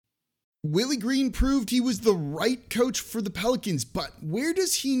Willie Green proved he was the right coach for the Pelicans, but where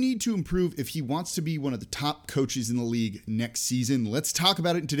does he need to improve if he wants to be one of the top coaches in the league next season? Let's talk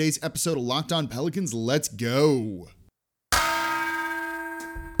about it in today's episode of Locked On Pelicans. Let's go.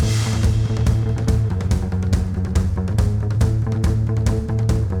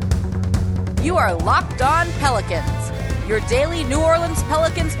 You are Locked On Pelicans, your daily New Orleans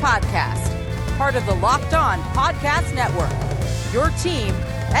Pelicans podcast, part of the Locked On Podcast Network, your team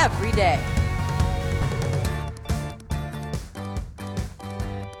every day.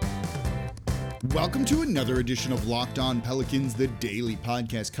 Welcome to another edition of Locked On Pelicans, the daily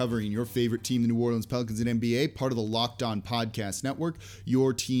podcast covering your favorite team, the New Orleans Pelicans and NBA, part of the Locked On Podcast Network,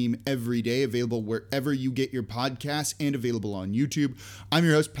 your team every day, available wherever you get your podcasts and available on YouTube. I'm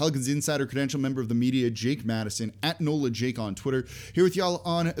your host, Pelicans Insider Credential member of the media, Jake Madison, at NOLA Jake on Twitter. Here with y'all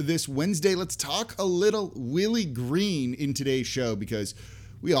on this Wednesday. Let's talk a little Willie Green in today's show because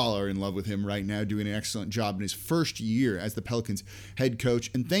we all are in love with him right now, doing an excellent job in his first year as the Pelicans head coach.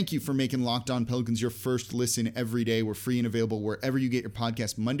 And thank you for making Locked On Pelicans your first listen every day. We're free and available wherever you get your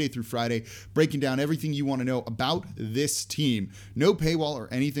podcast Monday through Friday, breaking down everything you want to know about this team. No paywall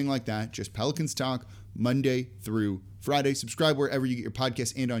or anything like that, just Pelicans talk Monday through Friday. Subscribe wherever you get your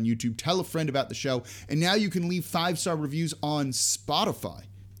podcast and on YouTube. Tell a friend about the show. And now you can leave 5-star reviews on Spotify.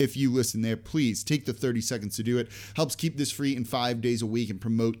 If you listen there, please take the 30 seconds to do it. Helps keep this free in 5 days a week and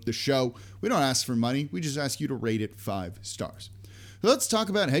promote the show. We don't ask for money. We just ask you to rate it 5 stars. Let's talk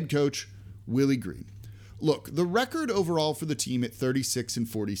about head coach Willie Green. Look, the record overall for the team at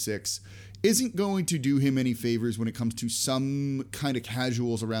 36-46 isn't going to do him any favors when it comes to some kind of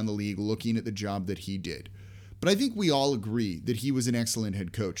casuals around the league looking at the job that he did. But I think we all agree that he was an excellent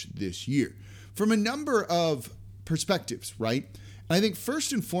head coach this year from a number of perspectives, right? I think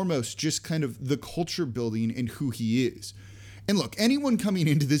first and foremost, just kind of the culture building and who he is. And look, anyone coming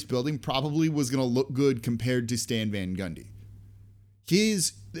into this building probably was going to look good compared to Stan Van Gundy.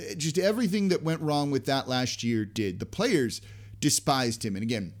 Just everything that went wrong with that last year did. The players despised him. And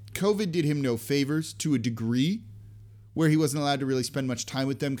again, COVID did him no favors to a degree where he wasn't allowed to really spend much time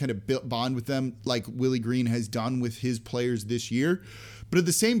with them, kind of bond with them like Willie Green has done with his players this year. But at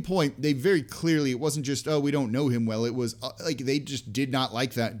the same point, they very clearly, it wasn't just, oh, we don't know him well. It was like they just did not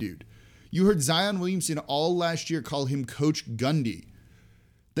like that dude. You heard Zion Williamson all last year call him Coach Gundy.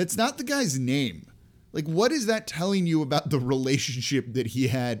 That's not the guy's name. Like, what is that telling you about the relationship that he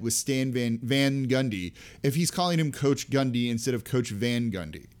had with Stan Van Gundy if he's calling him Coach Gundy instead of Coach Van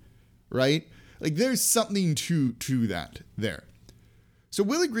Gundy, right? Like, there's something to that there. So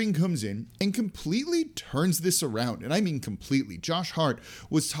Willie Green comes in and completely turns this around. And I mean completely. Josh Hart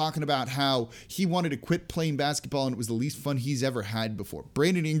was talking about how he wanted to quit playing basketball and it was the least fun he's ever had before.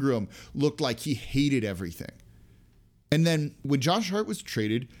 Brandon Ingram looked like he hated everything. And then when Josh Hart was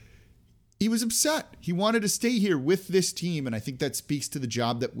traded, he was upset. He wanted to stay here with this team. And I think that speaks to the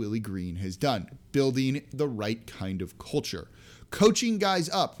job that Willie Green has done, building the right kind of culture. Coaching guys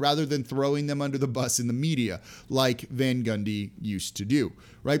up rather than throwing them under the bus in the media like Van Gundy used to do,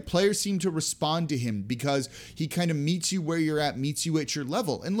 right? Players seem to respond to him because he kind of meets you where you're at, meets you at your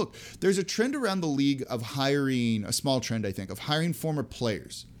level. And look, there's a trend around the league of hiring, a small trend, I think, of hiring former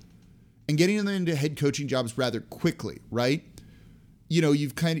players and getting them into head coaching jobs rather quickly, right? You know,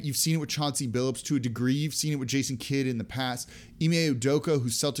 you've seen it with Chauncey Billups to a degree. You've seen it with Jason Kidd in the past. Ime Udoka, who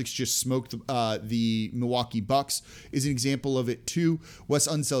Celtics just smoked the Milwaukee Bucks, is an example of it too. Wes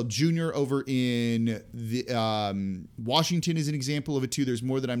Unseld Jr. over in the Washington is an example of it too. There's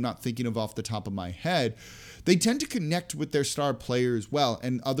more that I'm not thinking of off the top of my head. They tend to connect with their star players well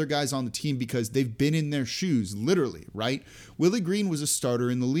and other guys on the team because they've been in their shoes, literally, right? Willie Green was a starter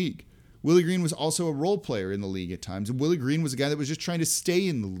in the league. Willie Green was also a role player in the league at times. And Willie Green was a guy that was just trying to stay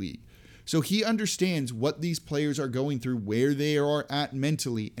in the league. So he understands what these players are going through, where they are at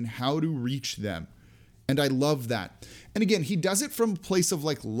mentally, and how to reach them. And I love that. And again, he does it from a place of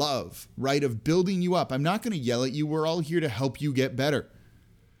like love, right? Of building you up. I'm not going to yell at you. We're all here to help you get better.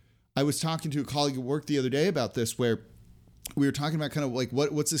 I was talking to a colleague at work the other day about this where we were talking about kind of like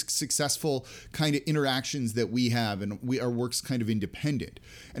what's the successful kind of interactions that we have, and our work's kind of independent.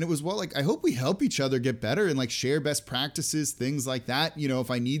 And it was, well, like, I hope we help each other get better and like share best practices, things like that. You know,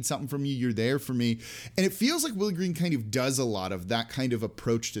 if I need something from you, you're there for me. And it feels like Willie Green kind of does a lot of that kind of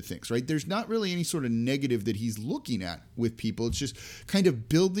approach to things, right? There's not really any sort of negative that he's looking at with people. It's just kind of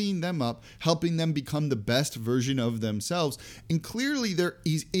building them up, helping them become the best version of themselves. And clearly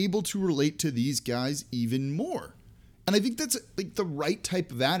he's able to relate to these guys even more. And I think that's like the right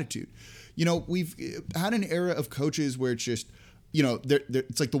type of attitude. You know, we've had an era of coaches where it's just, you know,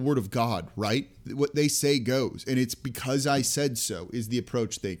 it's like the word of God, right? What they say goes. And it's because I said so is the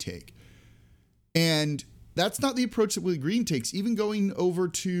approach they take. And that's not the approach that Willie Green takes. Even going over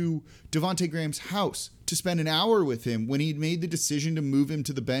to Devontae Graham's house to spend an hour with him when he'd made the decision to move him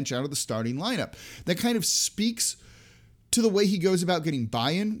to the bench out of the starting lineup. That kind of speaks to the way he goes about getting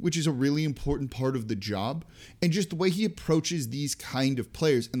buy-in, which is a really important part of the job, and just the way he approaches these kind of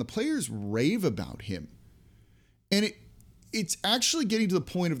players. And the players rave about him. And it's actually getting to the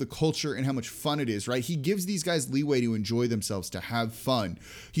point of the culture and how much fun it is, right? He gives these guys leeway to enjoy themselves, to have fun.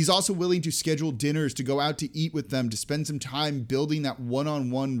 He's also willing to schedule dinners, to go out to eat with them, to spend some time building that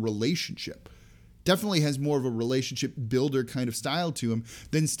one-on-one relationship. Definitely has more of a relationship builder kind of style to him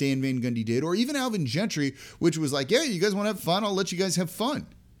than Stan Van Gundy did, or even Alvin Gentry, which was like, yeah, you guys want to have fun? I'll let you guys have fun.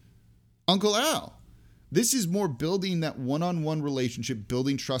 Uncle Al. This is more building that one-on-one relationship,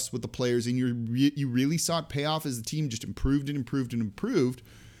 building trust with the players, and you really saw it pay off as the team just improved and improved and improved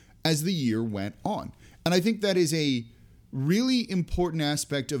as the year went on. And I think that is a really important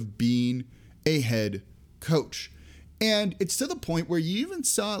aspect of being a head coach. And it's to the point where you even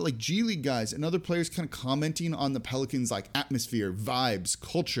saw like G League guys and other players kind of commenting on the Pelicans' like atmosphere, vibes,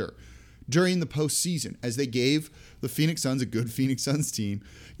 culture during the postseason as they gave the Phoenix Suns, a good Phoenix Suns team,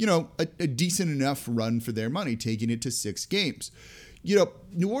 a decent enough run for their money, taking it to 6 games.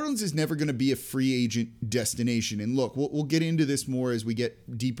 New Orleans is never going to be a free agent destination. And look, we'll get into this more as we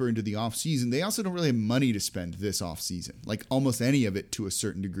get deeper into the offseason. They also don't really have money to spend this offseason, like almost any of it to a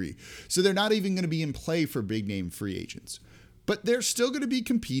certain degree. So they're not even going to be in play for big name free agents. But they're still going to be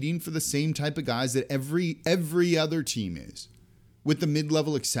competing for the same type of guys that every other team is, with the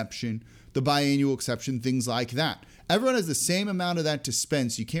mid-level exception, the biannual exception, things like that. Everyone has the same amount of that to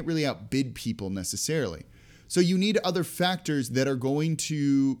spend, so you can't really outbid people necessarily. So you need other factors that are going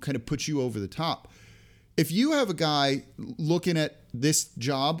to kind of put you over the top. If you have a guy looking at this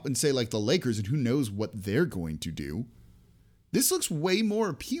job and say like the Lakers, and who knows what they're going to do, this looks way more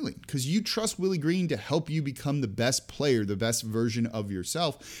appealing because you trust Willie Green to help you become the best player, the best version of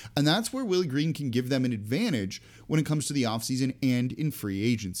yourself. And that's where Willie Green can give them an advantage when it comes to the offseason and in free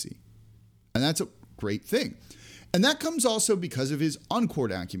agency. And that's a great thing. And that comes also because of his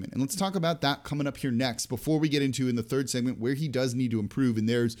on-court acumen. And let's talk about that coming up here next before we get into in the third segment where he does need to improve. And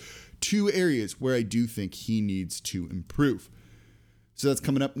there's 2 areas where I do think he needs to improve. So that's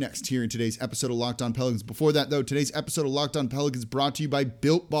coming up next here in today's episode of Locked On Pelicans. Before that, though, today's episode of Locked On Pelicans brought to you by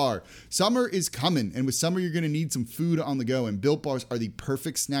Built Bar. Summer is coming, and with summer, you're going to need some food on the go, and Built Bars are the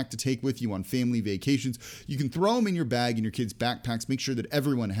perfect snack to take with you on family vacations. You can throw them in your bag in your kids' backpacks. Make sure that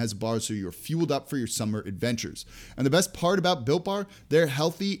everyone has a bar so you're fueled up for your summer adventures. And the best part about Built Bar, they're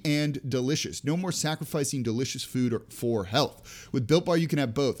healthy and delicious. No more sacrificing delicious food for health. With Built Bar, you can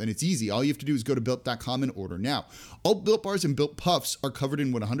have both, and it's easy. All you have to do is go to Built.com and order now. All Built Bars and Built Puffs are covered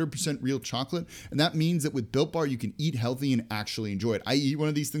in 100% real chocolate, and that means that with Built Bar, you can eat healthy and actually enjoy it. I eat one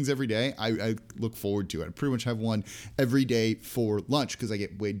of these things every day. I look forward to it. I pretty much have one every day for lunch because I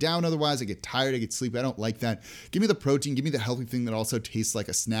get weighed down otherwise. I get tired. I get sleepy. I don't like that. Give me the protein. Give me the healthy thing that also tastes like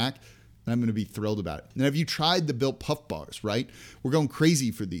a snack, and I'm going to be thrilled about it. And have you tried the Built Puff Bars, right? We're going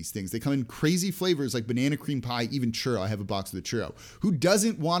crazy for these things. They come in crazy flavors like banana cream pie, even churro. I have a box of the churro. Who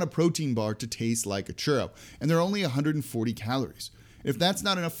doesn't want a protein bar to taste like a churro? And they're only 140 calories. If that's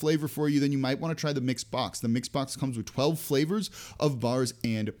not enough flavor for you, then you might want to try the Mixed Box. The Mixed Box comes with 12 flavors of bars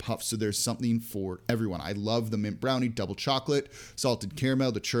and puffs, so there's something for everyone. I love the mint brownie, double chocolate, salted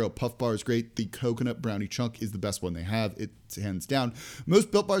caramel. The churro puff bar is great. The coconut brownie chunk is the best one they have. It's hands down.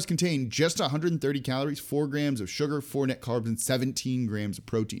 Most Built Bars contain just 130 calories, 4 grams of sugar, 4 net carbs, and 17 grams of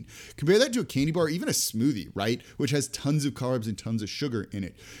protein. Compare that to a candy bar, even a smoothie, right, which has tons of carbs and tons of sugar in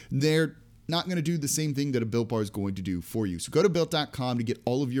it. They're not going to do the same thing that a Built Bar is going to do for you. So go to Built.com to get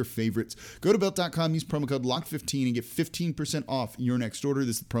all of your favorites. Go to Built.com, use promo code LOCK15 and get 15% off your next order.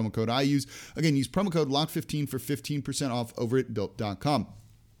 This is the promo code I use. Again, use promo code LOCK15 for 15% off over at Built.com.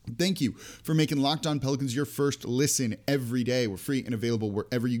 Thank you for making Locked On Pelicans your first listen every day. We're free and available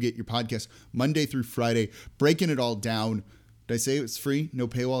wherever you get your podcasts, Monday through Friday, breaking it all down. Did I say it's free? No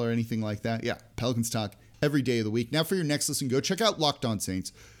paywall or anything like that? Yeah, Pelicans talk every day of the week. Now for your next listen, go check out Locked On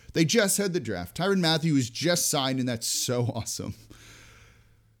Saints. They just had the draft. Tyrann Mathieu was just signed, and that's so awesome.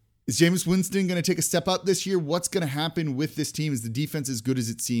 Is Jameis Winston going to take a step up this year? What's going to happen with this team? Is the defense as good as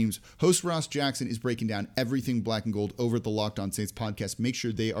it seems? Host Ross Jackson is breaking down everything black and gold over at the Locked On Saints podcast. Make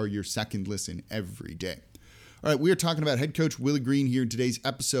sure they are your second listen every day. All right, we are talking about head coach Willie Green here in today's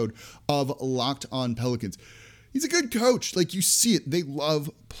episode of Locked On Pelicans. He's a good coach. Like, you see it. They love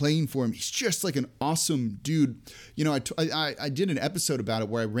playing for him. He's just like an awesome dude. You know, I did an episode about it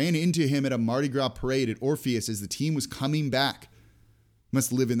where I ran into him at a Mardi Gras parade at Orpheus as the team was coming back.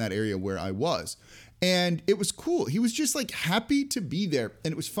 Must live in that area where I was. And it was cool. He was just like happy to be there.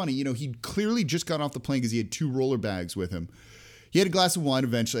 And it was funny. You know, he'd clearly just got off the plane because he had 2 roller bags with him. He had a glass of wine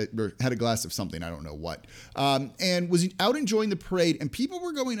eventually, or had a glass of something, I don't know what, and was out enjoying the parade. And people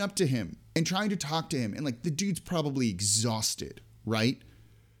were going up to him and trying to talk to him. And like, the dude's probably exhausted, right?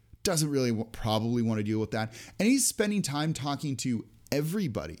 Doesn't really probably want to deal with that. And he's spending time talking to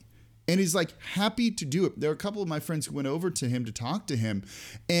everybody. And he's like happy to do it. There were a couple of my friends who went over to him to talk to him.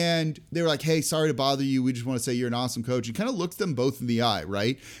 And they were like, hey, sorry to bother you. We just want to say you're an awesome coach. He kind of looks them both in the eye,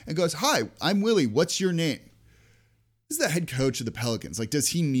 right? And goes, hi, I'm Willie. What's your name? This is the head coach of the Pelicans. Like, does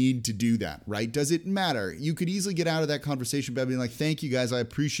he need to do that, right? Does it matter? You could easily get out of that conversation by being like, thank you guys, I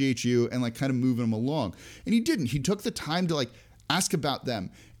appreciate you, and like kind of moving them along. And he didn't. He took the time to like ask about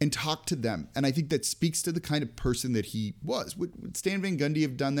them and talk to them. And I think that speaks to the kind of person that he was. Would Stan Van Gundy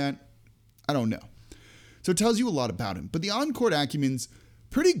have done that? I don't know. So it tells you a lot about him. But the on-court acumen's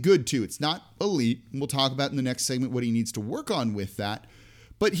pretty good too. It's not elite. And we'll talk about in the next segment what he needs to work on with that.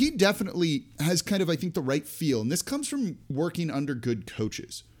 But he definitely has kind of, I think, the right feel. And this comes from working under good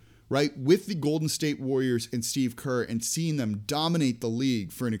coaches, right? With the Golden State Warriors and Steve Kerr and seeing them dominate the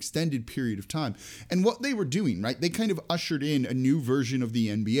league for an extended period of time. And what they were doing, right? They kind of ushered in a new version of the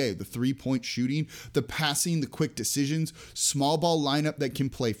NBA, the 3-point shooting, the passing, the quick decisions, small ball lineup that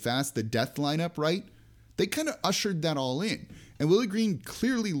can play fast, the death lineup, right? They kind of ushered that all in. And Willie Green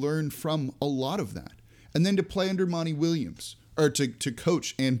clearly learned from a lot of that. And then to play under Monty Williams, or to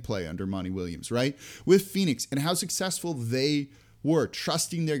coach and play under Monty Williams, right? With Phoenix and how successful they were,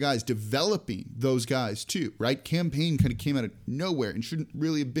 trusting their guys, developing those guys too, right? Cam Payne kind of came out of nowhere and shouldn't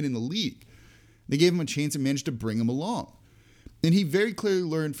really have been in the league. They gave him a chance and managed to bring him along. And he very clearly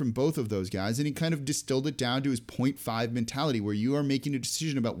learned from both of those guys, and he kind of distilled it down to his 0.5 mentality, where you are making a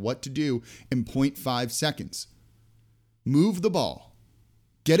decision about what to do in 0.5 seconds. Move the ball,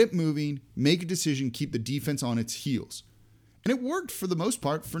 get it moving, make a decision, keep the defense on its heels. And it worked for the most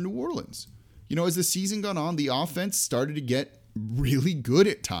part for New Orleans. You know, as the season got on, the offense started to get really good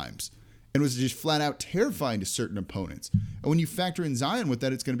at times and was just flat out terrifying to certain opponents. And when you factor in Zion with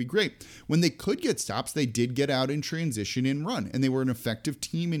that, it's going to be great. When they could get stops, they did get out in transition and run, and they were an effective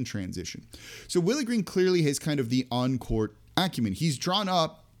team in transition. So Willie Green clearly has kind of the on-court acumen. He's drawn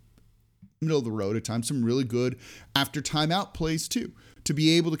up middle of the road at times, some really good after timeout plays too, to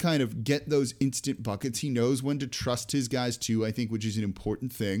be able to kind of get those instant buckets. He knows when to trust his guys too, I think, which is an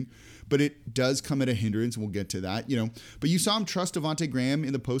important thing, but it does come at a hindrance. We'll get to that, you know, but you saw him trust Devontae Graham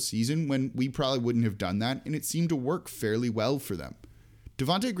in the postseason when we probably wouldn't have done that. And it seemed to work fairly well for them.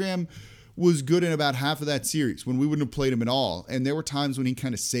 Devontae Graham was good in about half of that series when we wouldn't have played him at all. And there were times when he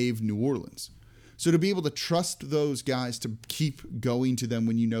kind of saved New Orleans. So to be able to trust those guys to keep going to them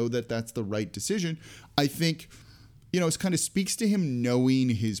when you know that that's the right decision, I think, you know, it kind of speaks to him knowing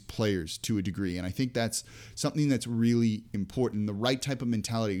his players to a degree. And I think that's something that's really important. The right type of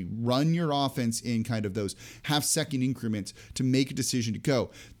mentality. Run your offense in kind of those half-second increments to make a decision to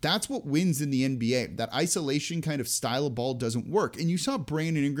go. That's what wins in the NBA. That isolation kind of style of ball doesn't work. And you saw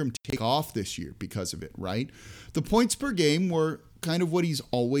Brandon Ingram take off this year because of it, right? The points per game were kind of what he's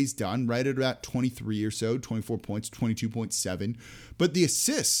always done, right at about 23 or so, 24 points, 22.7. But the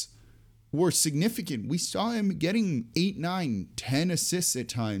assists were significant. We saw him getting 8, 9, 10 assists at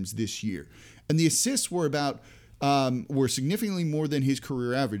times this year. And the assists were were significantly more than his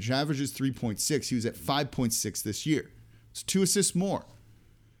career average. Average is 3.6. He was at 5.6 this year. It's 2 assists more.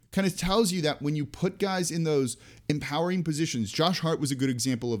 Kind of tells you that when you put guys in those empowering positions, Josh Hart was a good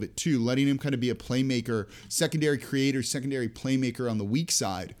example of it too, letting him kind of be a playmaker, secondary creator, secondary playmaker on the weak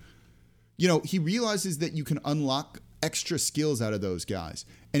side. You know, he realizes that you can unlock extra skills out of those guys,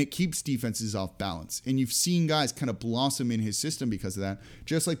 and it keeps defenses off balance. And you've seen guys kind of blossom in his system because of that,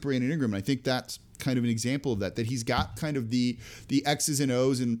 just like Brandon Ingram. And I think that's kind of an example of that he's got kind of the X's and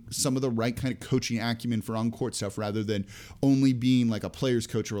O's and some of the right kind of coaching acumen for on-court stuff rather than only being like a player's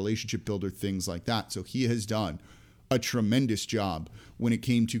coach or relationship builder, things like that. So he has done a tremendous job when it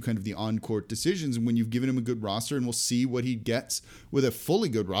came to kind of the on-court decisions. And when you've given him a good roster, and we'll see what he gets with a fully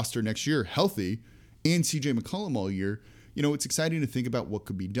good roster next year, healthy, and CJ McCollum all year, you know, it's exciting to think about what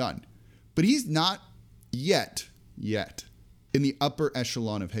could be done. But he's not yet in the upper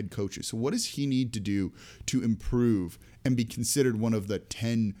echelon of head coaches. So what does he need to do to improve and be considered one of the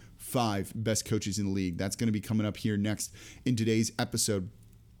 10-5 best coaches in the league? That's going to be coming up here next in today's episode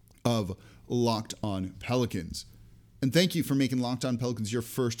of Locked On Pelicans. And thank you for making Locked On Pelicans your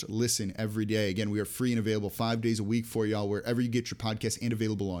first listen every day. Again, we are free and available 5 days a week for y'all wherever you get your podcasts and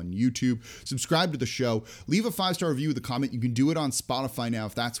available on YouTube. Subscribe to the show. Leave a 5-star review with a comment. You can do it on Spotify now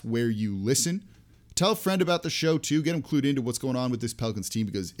if that's where you listen. Tell a friend about the show too. Get them clued into what's going on with this Pelicans team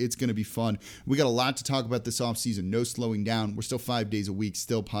because it's going to be fun. We got a lot to talk about this offseason. No slowing down. We're still 5 days a week,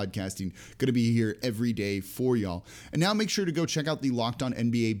 still podcasting. Going to be here every day for y'all. And now make sure to go check out the Locked On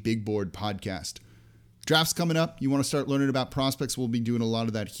NBA Big Board podcast. Draft's coming up. You want to start learning about prospects? We'll be doing a lot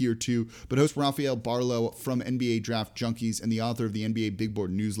of that here too. But host Rafael Barlow from NBA Draft Junkies and the author of the NBA Big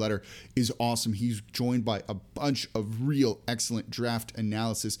Board newsletter is awesome. He's joined by a bunch of real excellent draft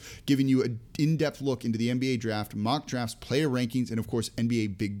analysis, giving you an in-depth look into the NBA draft, mock drafts, player rankings, and of course,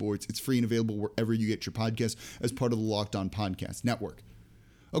 NBA Big Boards. It's free and available wherever you get your podcasts as part of the Locked On Podcast Network.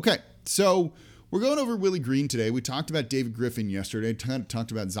 Okay, so we're going over Willie Green today. We talked about David Griffin yesterday,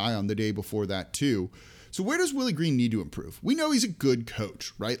 talked about Zion the day before that too. So where does Willie Green need to improve? We know he's a good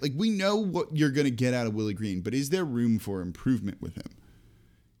coach, right? Like we know what you're going to get out of Willie Green, but is there room for improvement with him?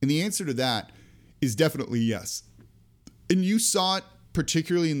 And the answer to that is definitely yes. And you saw it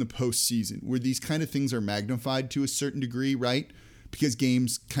particularly in the postseason where these kind of things are magnified to a certain degree, right? Because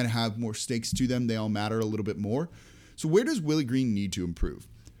games kind of have more stakes to them. They all matter a little bit more. So where does Willie Green need to improve?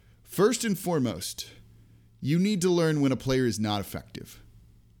 First and foremost, you need to learn when a player is not effective.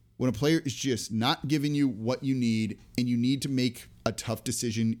 When a player is just not giving you what you need and you need to make a tough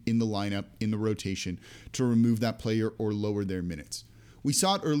decision in the lineup, in the rotation, to remove that player or lower their minutes. We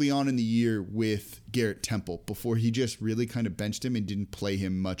saw it early on in the year with Garrett Temple before he just really kind of benched him and didn't play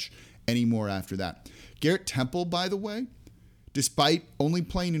him much anymore after that. Garrett Temple, by the way, despite only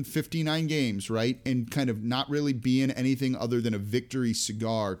playing in 59 games, right, and kind of not really being anything other than a victory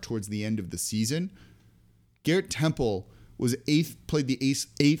cigar towards the end of the season, Garrett Temple was eighth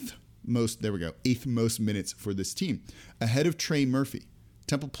most minutes for this team, ahead of Trey Murphy.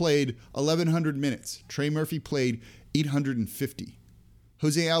 Temple played 1,100 minutes. Trey Murphy played 850.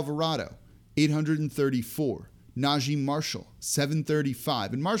 Jose Alvarado, 834. Najee Marshall,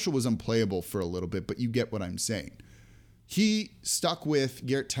 735. And Marshall was unplayable for a little bit, but you get what I'm saying. He stuck with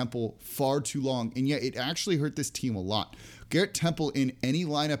Garrett Temple far too long, and yet it actually hurt this team a lot. Garrett Temple, in any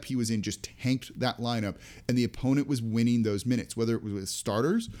lineup he was in, just tanked that lineup, and the opponent was winning those minutes, whether it was with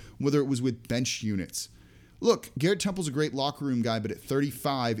starters, whether it was with bench units. Look, Garrett Temple's a great locker room guy, but at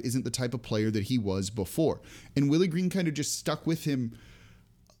 35 isn't the type of player that he was before. And Willie Green kind of just stuck with him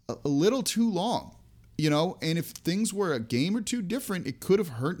a little too long, and if things were a game or two different, it could have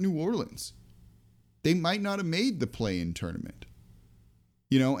hurt New Orleans. They might not have made the play-in tournament,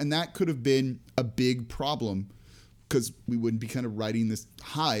 and that could have been a big problem because we wouldn't be kind of riding this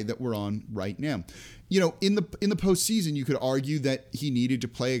high that we're on right now. In the postseason, you could argue that he needed to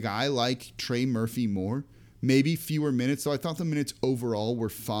play a guy like Trey Murphy more, maybe fewer minutes. So I thought the minutes overall were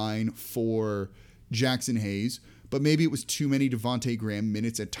fine for Jackson Hayes, but maybe it was too many Devontae Graham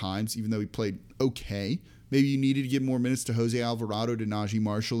minutes at times, even though he played okay. Maybe you needed to give more minutes to Jose Alvarado, to Najee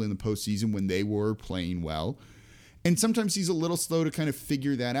Marshall in the postseason when they were playing well. And sometimes he's a little slow to kind of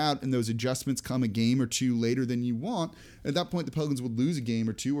figure that out, and those adjustments come a game or two later than you want. At that point, the Pelicans would lose a game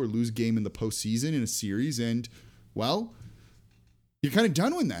or two or lose a game in the postseason in a series, and, well, you're kind of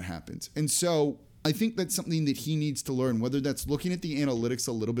done when that happens. And so I think that's something that he needs to learn, whether that's looking at the analytics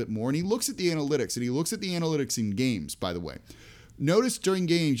a little bit more. And he looks at the analytics, and he looks at the analytics in games, by the way. Notice during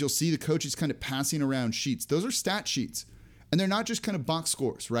games, you'll see the coaches kind of passing around sheets. Those are stat sheets. And they're not just kind of box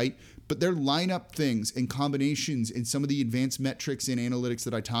scores, right? But they're lineup things and combinations and some of the advanced metrics and analytics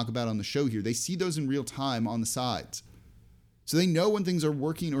that I talk about on the show here. They see those in real time on the sides. So they know when things are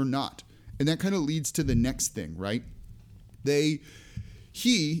working or not. And that kind of leads to the next thing, right?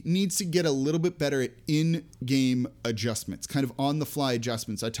 He needs to get a little bit better at in-game adjustments, kind of on-the-fly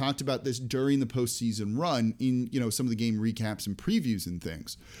adjustments. I talked about this during the postseason run in, some of the game recaps and previews and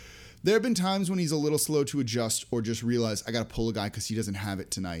things. There have been times when he's a little slow to adjust or just realize I got to pull a guy because he doesn't have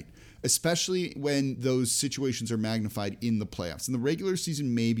it tonight, especially when those situations are magnified in the playoffs. In the regular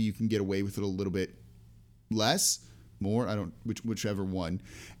season, maybe you can get away with it a little bit less, more, whichever one.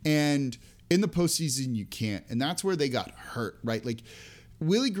 And in the postseason, you can't. And that's where they got hurt, right? Like,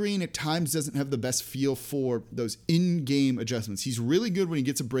 Willie Green at times doesn't have the best feel for those in-game adjustments. He's really good when he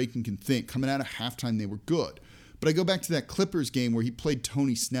gets a break and can think. Coming out of halftime, they were good. But I go back to that Clippers game where he played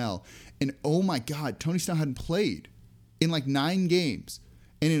Tony Snell, and oh my God, Tony Snell hadn't played in like 9 games.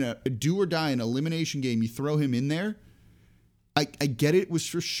 And in a do-or-die, an elimination game, you throw him in there. I get it was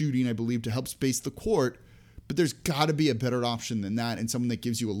for shooting, I believe, to help space the court, but there's got to be a better option than that and someone that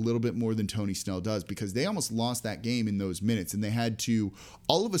gives you a little bit more than Tony Snell does, because they almost lost that game in those minutes, and they had to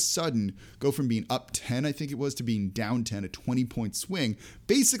all of a sudden go from being up 10, I think it was, to being down 10, a 20-point swing,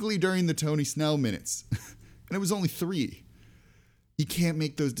 basically during the Tony Snell minutes. And it was only 3. You can't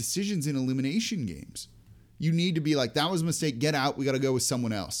make those decisions in elimination games. You need to be like, that was a mistake, get out, we got to go with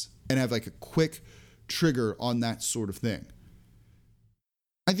someone else. And have like a quick trigger on that sort of thing.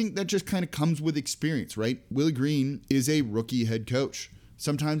 I think that just kind of comes with experience, right? Willie Green is a rookie head coach.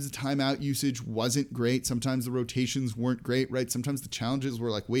 Sometimes the timeout usage wasn't great. Sometimes the rotations weren't great, right? Sometimes the challenges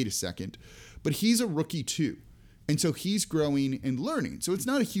were like, wait a second. But he's a rookie too. And so he's growing and learning. So it's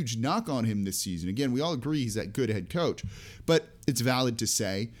not a huge knock on him this season. Again, we all agree he's that good head coach, but it's valid to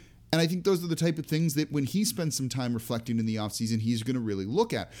say. And I think those are the type of things that when he spends some time reflecting in the offseason, he's going to really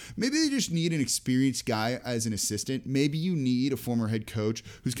look at. Maybe they just need an experienced guy as an assistant. Maybe you need a former head coach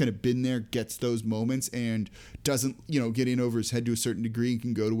who's kind of been there, gets those moments, and doesn't, get in over his head to a certain degree and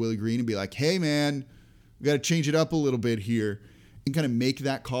can go to Willie Green and be like, hey, man, we got to change it up a little bit here and kind of make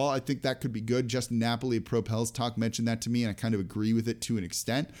that call. I think that could be good. Justin Napoli at Propels Talk mentioned that to me, and I kind of agree with it to an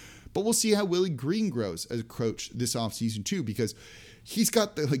extent. But we'll see how Willie Green grows as a coach this offseason too, because he's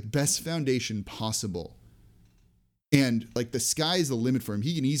got the best foundation possible. And the sky's the limit for him.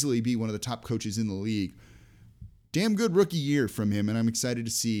 He can easily be one of the top coaches in the league. Damn good rookie year from him, and I'm excited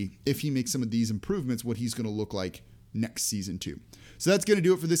to see if he makes some of these improvements, what he's going to look like next season too. So that's going to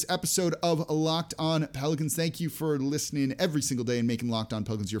do it for this episode of Locked On Pelicans. Thank you for listening every single day and making Locked On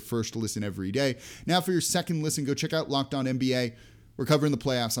Pelicans your first listen every day. Now for your second listen, go check out Locked On NBA. We're covering the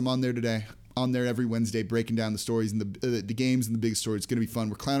playoffs. I'm on there today. On there every Wednesday, breaking down the stories and the games and the big stories. It's going to be fun.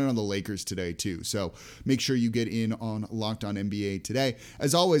 We're clowning on the Lakers today, too. So make sure you get in on Locked On NBA today.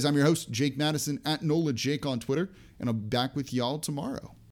 As always, I'm your host, Jake Madison, at NOLA Jake on Twitter, and I'll be back with y'all tomorrow.